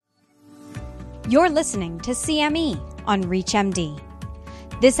You're listening to CME on ReachMD.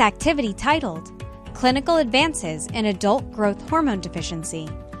 This activity titled Clinical Advances in Adult Growth Hormone Deficiency,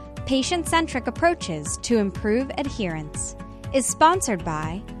 Patient-Centric Approaches to Improve Adherence is sponsored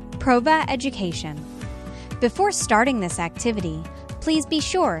by Prova Education. Before starting this activity, please be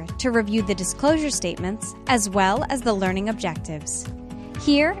sure to review the disclosure statements as well as the learning objectives.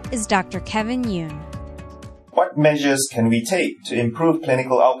 Here is Dr. Kevin Yoon. What measures can we take to improve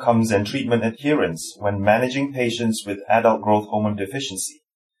clinical outcomes and treatment adherence when managing patients with adult growth hormone deficiency?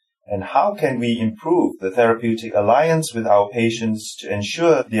 And how can we improve the therapeutic alliance with our patients to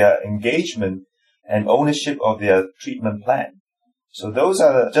ensure their engagement and ownership of their treatment plan? So those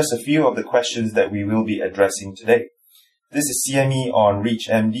are just a few of the questions that we will be addressing today. This is CME on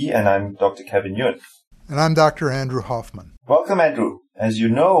ReachMD, and I'm Dr. Kevin Yoon. And I'm Dr. Andrew Hoffman. Welcome, Andrew. As you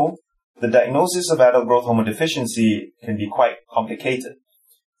know, the diagnosis of adult growth hormone deficiency can be quite complicated.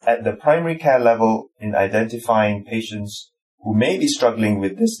 At the primary care level, in identifying patients who may be struggling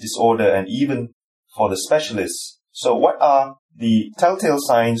with this disorder, and even for the specialists. So what are the telltale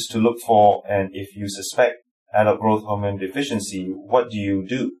signs to look for, and if you suspect adult growth hormone deficiency, what do you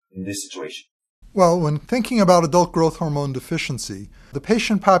do in this situation? Well, when thinking about adult growth hormone deficiency, the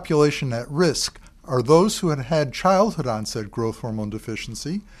patient population at risk are those who had childhood onset growth hormone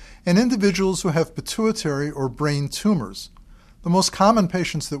deficiency and individuals who have pituitary or brain tumors. The most common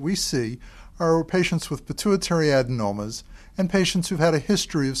patients that we see are patients with pituitary adenomas and patients who've had a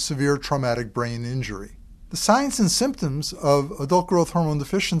history of severe traumatic brain injury. The signs and symptoms of adult growth hormone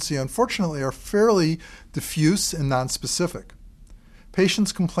deficiency, unfortunately, are fairly diffuse and nonspecific.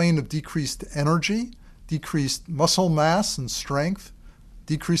 Patients complain of decreased energy, decreased muscle mass and strength,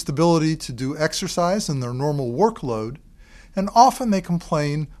 decreased ability to do exercise in their normal workload, and often they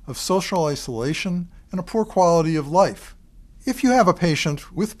complain of social isolation and a poor quality of life. If you have a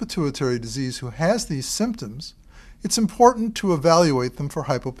patient with pituitary disease who has these symptoms, it's important to evaluate them for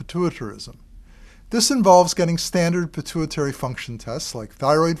hypopituitarism. This involves getting standard pituitary function tests like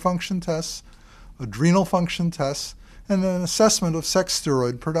thyroid function tests, adrenal function tests, and an assessment of sex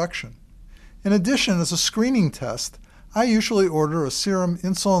steroid production. In addition, as a screening test, I usually order a serum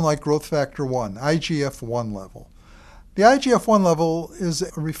insulin-like growth factor 1, IGF-1 level. The IGF-1 level is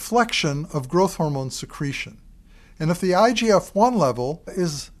a reflection of growth hormone secretion. And if the IGF-1 level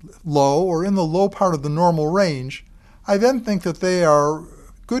is low or in the low part of the normal range, I then think that they are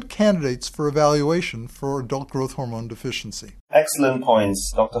good candidates for evaluation for adult growth hormone deficiency. Excellent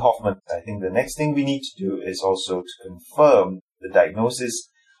points, Dr. Hoffman. I think the next thing we need to do is also to confirm the diagnosis,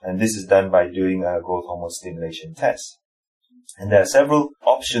 and this is done by doing a growth hormone stimulation test. And there are several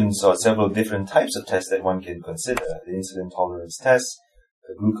options or several different types of tests that one can consider. The insulin tolerance test,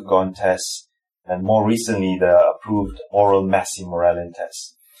 the glucagon test, and more recently the approved oral massimorelin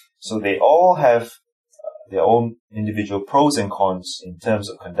test. So they all have their own individual pros and cons in terms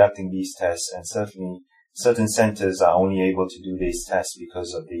of conducting these tests, and certainly certain centers are only able to do these tests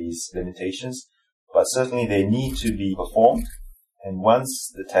because of these limitations, but certainly they need to be performed. And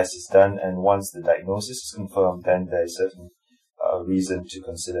once the test is done and once the diagnosis is confirmed, then there is certainly a reason to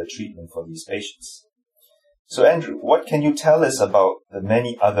consider treatment for these patients. So Andrew, what can you tell us about the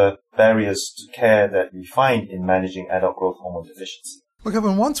many other barriers to care that we find in managing adult growth hormone deficiency? Well,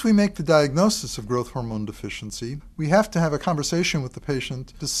 Kevin, once we make the diagnosis of growth hormone deficiency, we have to have a conversation with the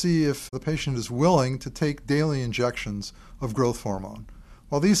patient to see if the patient is willing to take daily injections of growth hormone.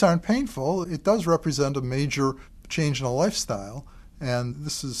 While these aren't painful, it does represent a major change in a lifestyle, and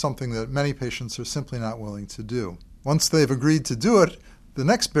this is something that many patients are simply not willing to do. Once they've agreed to do it, the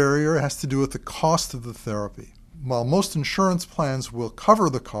next barrier has to do with the cost of the therapy. While most insurance plans will cover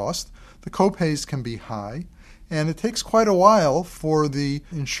the cost, the copays can be high, and it takes quite a while for the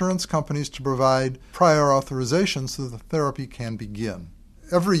insurance companies to provide prior authorization so that the therapy can begin.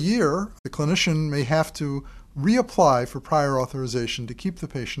 Every year, the clinician may have to reapply for prior authorization to keep the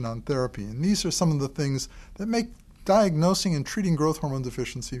patient on therapy, and these are some of the things that make diagnosing and treating growth hormone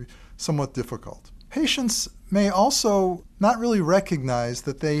deficiency somewhat difficult. Patients may also not really recognize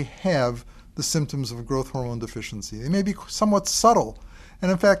that they have the symptoms of growth hormone deficiency. They may be somewhat subtle. And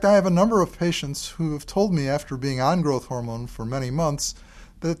in fact, I have a number of patients who have told me after being on growth hormone for many months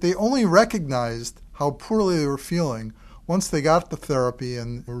that they only recognized how poorly they were feeling once they got the therapy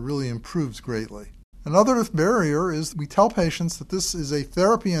and were really improved greatly. Another barrier is we tell patients that this is a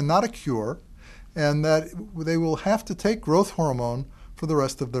therapy and not a cure, and that they will have to take growth hormone for the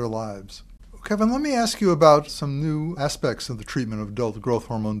rest of their lives. Kevin, let me ask you about some new aspects of the treatment of adult growth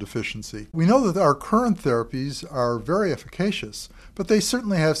hormone deficiency. We know that our current therapies are very efficacious, but they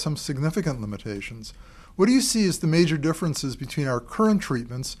certainly have some significant limitations. What do you see as the major differences between our current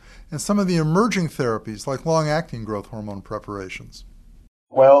treatments and some of the emerging therapies like long-acting growth hormone preparations?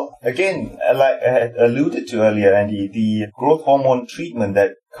 Well, again, like I had alluded to earlier, Andy, the growth hormone treatment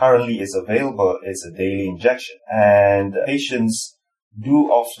that currently is available is a daily injection. And patients do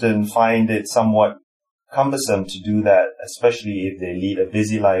often find it somewhat cumbersome to do that, especially if they lead a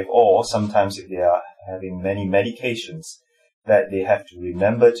busy life or sometimes if they are having many medications that they have to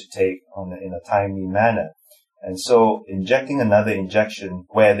remember to take in a timely manner. And so injecting another injection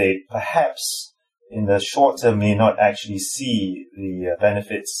where they perhaps in the short term may not actually see the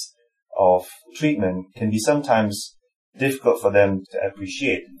benefits of treatment can be sometimes difficult for them to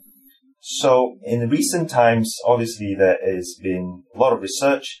appreciate. So in recent times, obviously there has been a lot of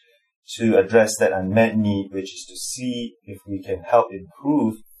research to address that unmet need, which is to see if we can help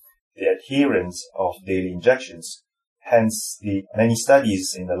improve the adherence of daily injections. Hence, the many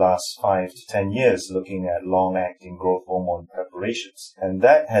studies in the last 5 to 10 years looking at long-acting growth hormone preparations. And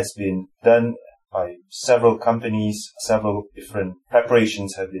that has been done by several companies, several different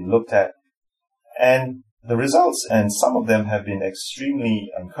preparations have been looked at. And the results, and some of them have been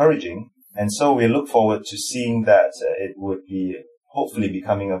extremely encouraging. And so we look forward to seeing that it would be hopefully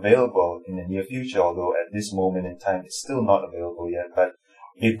becoming available in the near future, although at this moment in time it's still not available yet. But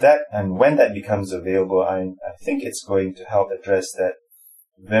if that and when that becomes available, I think it's going to help address that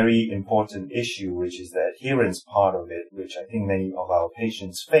very important issue, which is the adherence part of it, which I think many of our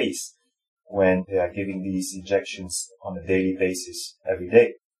patients face when they are giving these injections on a daily basis every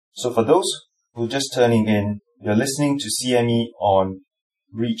day. So for those who are just turning in, you're listening to CME on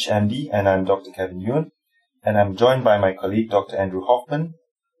ReachMD, and I'm Dr. Kevin Yuen, and I'm joined by my colleague, Dr. Andrew Hoffman.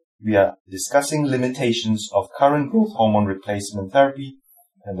 We are discussing limitations of current growth hormone replacement therapy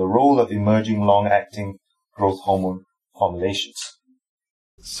and the role of emerging long-acting growth hormone formulations.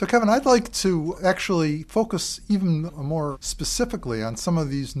 So, Kevin, I'd like to actually focus even more specifically on some of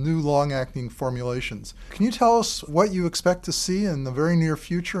these new long-acting formulations. Can you tell us what you expect to see in the very near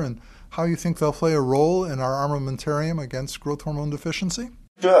future and how you think they'll play a role in our armamentarium against growth hormone deficiency?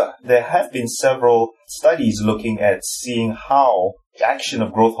 Sure. There have been several studies looking at seeing how the action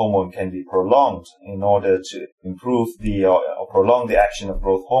of growth hormone can be prolonged in order to improve or prolong the action of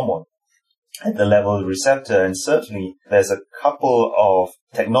growth hormone at the level of the receptor. And certainly there's a couple of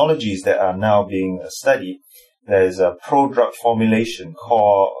technologies that are now being studied. There's a prodrug formulation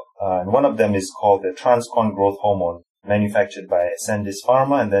called, and one of them is called the TransCon growth hormone, manufactured by Ascendis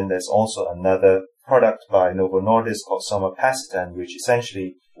Pharma. And then there's also another product by Novo Nordisk called somapacitan, which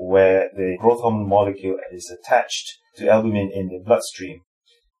essentially where the growth hormone molecule is attached to albumin in the bloodstream.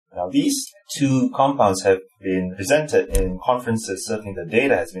 Now, these two compounds have been presented in conferences. Certainly the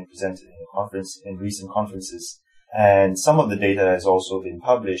data has been presented in recent conferences. And some of the data has also been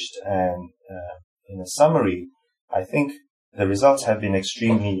published. And in a summary, I think the results have been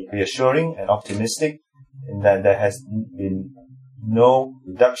extremely reassuring and optimistic in that there has been no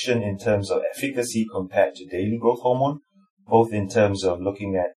reduction in terms of efficacy compared to daily growth hormone, both in terms of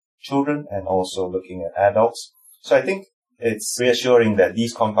looking at children and also looking at adults. So I think it's reassuring that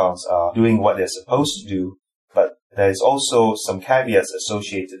these compounds are doing what they're supposed to do, but there's also some caveats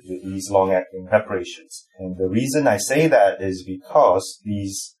associated with these long-acting preparations. And the reason I say that is because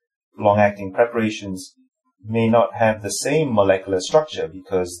these long-acting preparations may not have the same molecular structure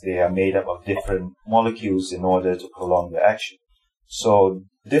because they are made up of different molecules in order to prolong the action. So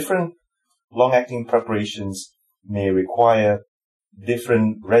different long-acting preparations may require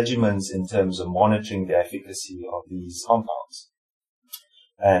different regimens in terms of monitoring the efficacy of these compounds.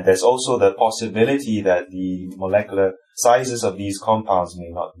 And there's also the possibility that the molecular sizes of these compounds may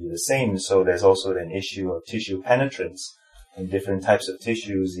not be the same. So there's also an issue of tissue penetrance in different types of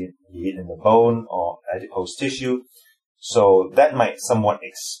tissues, be it in the bone or adipose tissue. So that might somewhat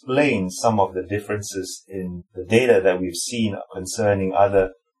explain some of the differences in the data that we've seen concerning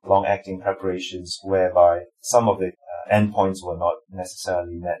other long-acting preparations whereby some of the endpoints were not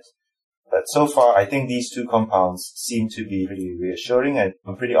necessarily met. But so far, I think these two compounds seem to be pretty reassuring, and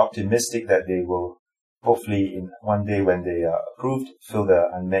I'm pretty optimistic that they will hopefully in one day when they are approved fill the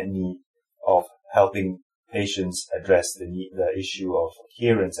unmet need of helping patients address the issue of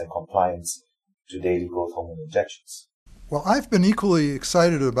adherence and compliance to daily growth hormone injections. Well, I've been equally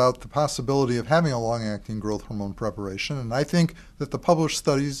excited about the possibility of having a long-acting growth hormone preparation, and I think that the published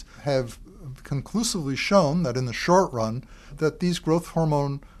studies have conclusively shown that in the short run that these growth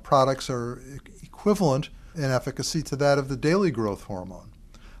hormone products are equivalent in efficacy to that of the daily growth hormone.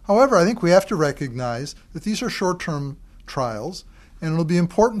 However, I think we have to recognize that these are short-term trials, and it'll be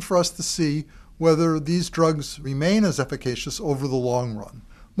important for us to see whether these drugs remain as efficacious over the long run.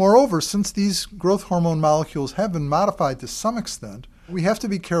 Moreover, since these growth hormone molecules have been modified to some extent, we have to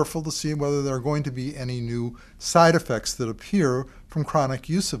be careful to see whether there are going to be any new side effects that appear from chronic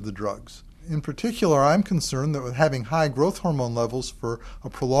use of the drugs. In particular, I'm concerned that with having high growth hormone levels for a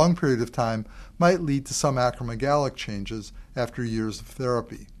prolonged period of time might lead to some acromegalic changes after years of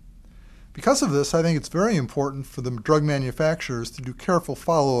therapy. Because of this, I think it's very important for the drug manufacturers to do careful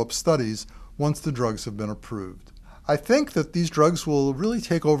follow-up studies once the drugs have been approved. I think that these drugs will really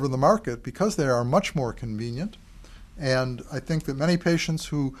take over the market because they are much more convenient, and I think that many patients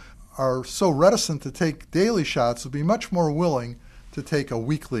who are so reticent to take daily shots will be much more willing to take a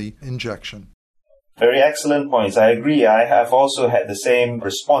weekly injection. Very excellent points. I agree. I have also had the same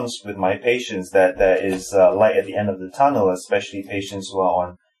response with my patients that there is light at the end of the tunnel, especially patients who are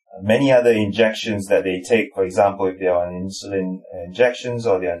on many other injections that they take. For example, if they are on insulin injections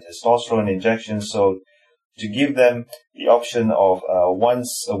or they are on testosterone injections. So to give them the option of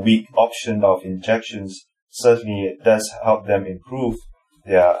once a week option of injections, certainly it does help them improve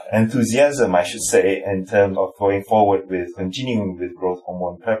their enthusiasm, I should say, in terms of going forward with continuing with growth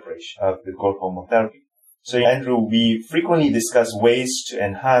hormone preparation, with growth hormone therapy. So, Andrew, we frequently discuss ways to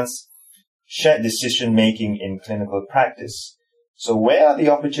enhance shared decision-making in clinical practice. So where are the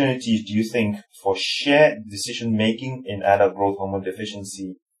opportunities, do you think, for shared decision-making in adult growth hormone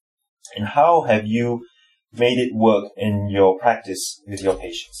deficiency? And how have you made it work in your practice with your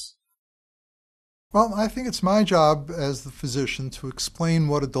patients? Well, I think it's my job as the physician to explain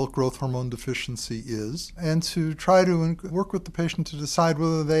what adult growth hormone deficiency is and to try to work with the patient to decide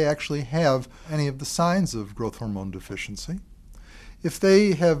whether they actually have any of the signs of growth hormone deficiency. If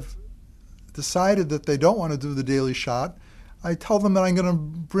they have decided that they don't want to do the daily shot, I tell them that I'm going to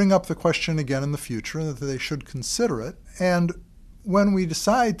bring up the question again in the future and that they should consider it. And when we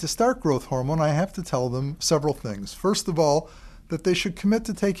decide to start growth hormone, I have to tell them several things. First of all, that they should commit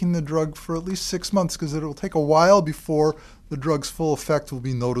to taking the drug for at least 6 months because it will take a while before the drug's full effect will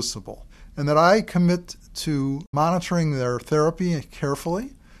be noticeable. And that I commit to monitoring their therapy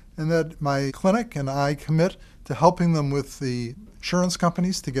carefully, and that my clinic and I commit to helping them with the insurance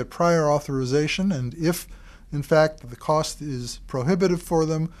companies to get prior authorization, and if in fact the cost is prohibitive for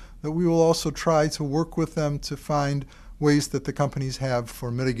them, that we will also try to work with them to find ways that the companies have for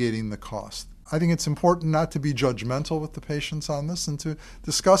mitigating the cost. I think it's important not to be judgmental with the patients on this and to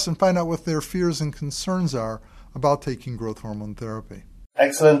discuss and find out what their fears and concerns are about taking growth hormone therapy.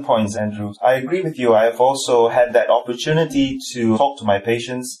 Excellent points, Andrew. I agree with you. I have also had that opportunity to talk to my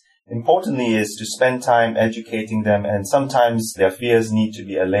patients. Importantly is to spend time educating them, and sometimes their fears need to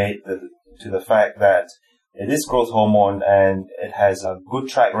be allayed to the fact that it is growth hormone and it has a good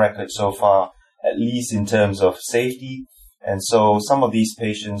track record so far, at least in terms of safety. And so some of these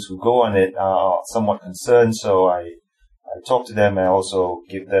patients who go on it are somewhat concerned. So I talk to them and also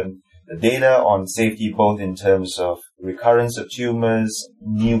give them the data on safety, both in terms of recurrence of tumors,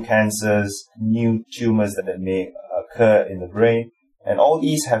 new cancers, new tumors that may occur in the brain. And all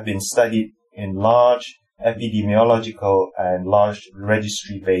these have been studied in large epidemiological and large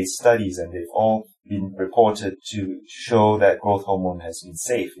registry-based studies, and they've all been reported to show that growth hormone has been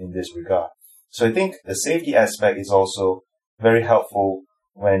safe in this regard. So I think the safety aspect is also very helpful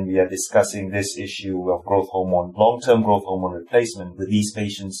when we are discussing this issue of growth hormone, long-term growth hormone replacement with these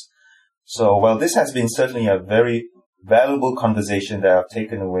patients. So, well, this has been certainly a very valuable conversation that I've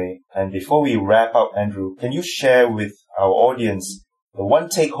taken away. And before we wrap up, Andrew, can you share with our audience the one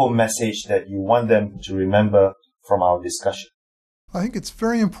take-home message that you want them to remember from our discussion? I think it's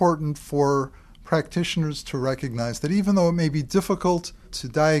very important for practitioners to recognize that even though it may be difficult to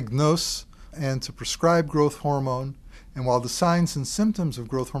diagnose and to prescribe growth hormone, and while the signs and symptoms of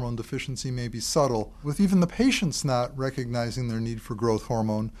growth hormone deficiency may be subtle, with even the patients not recognizing their need for growth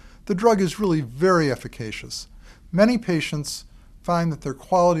hormone, the drug is really very efficacious. Many patients find that their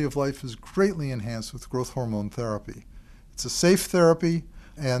quality of life is greatly enhanced with growth hormone therapy. It's a safe therapy,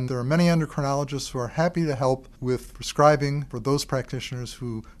 and there are many endocrinologists who are happy to help with prescribing for those practitioners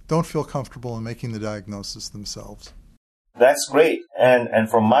who don't feel comfortable in making the diagnosis themselves. That's great. And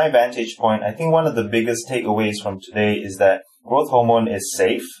from my vantage point, I think one of the biggest takeaways from today is that growth hormone is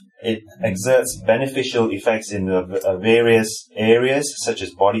safe. It exerts beneficial effects in various areas, such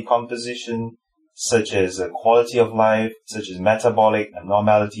as body composition, such as quality of life, such as metabolic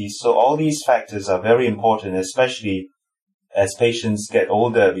abnormalities. So all these factors are very important, especially as patients get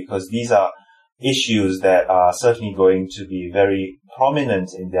older, because these are issues that are certainly going to be very prominent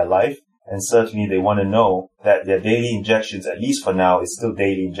in their life. And certainly they want to know that their daily injections, at least for now, is still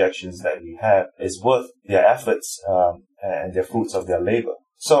daily injections that we have, is worth their efforts and their fruits of their labor.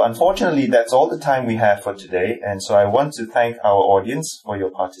 So unfortunately, that's all the time we have for today. And so I want to thank our audience for your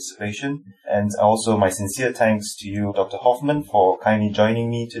participation. And also my sincere thanks to you, Dr. Hoffman, for kindly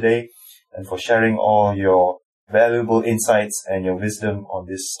joining me today and for sharing all your valuable insights and your wisdom on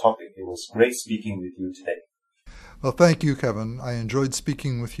this topic. It was great speaking with you today. Well, thank you, Kevin. I enjoyed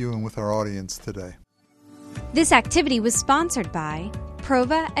speaking with you and with our audience today. This activity was sponsored by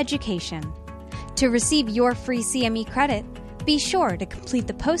Prova Education. To receive your free CME credit, be sure to complete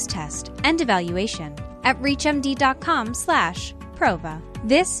the post-test and evaluation at reachmd.com/prova.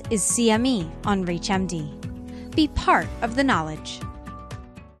 This is CME on ReachMD. Be part of the knowledge.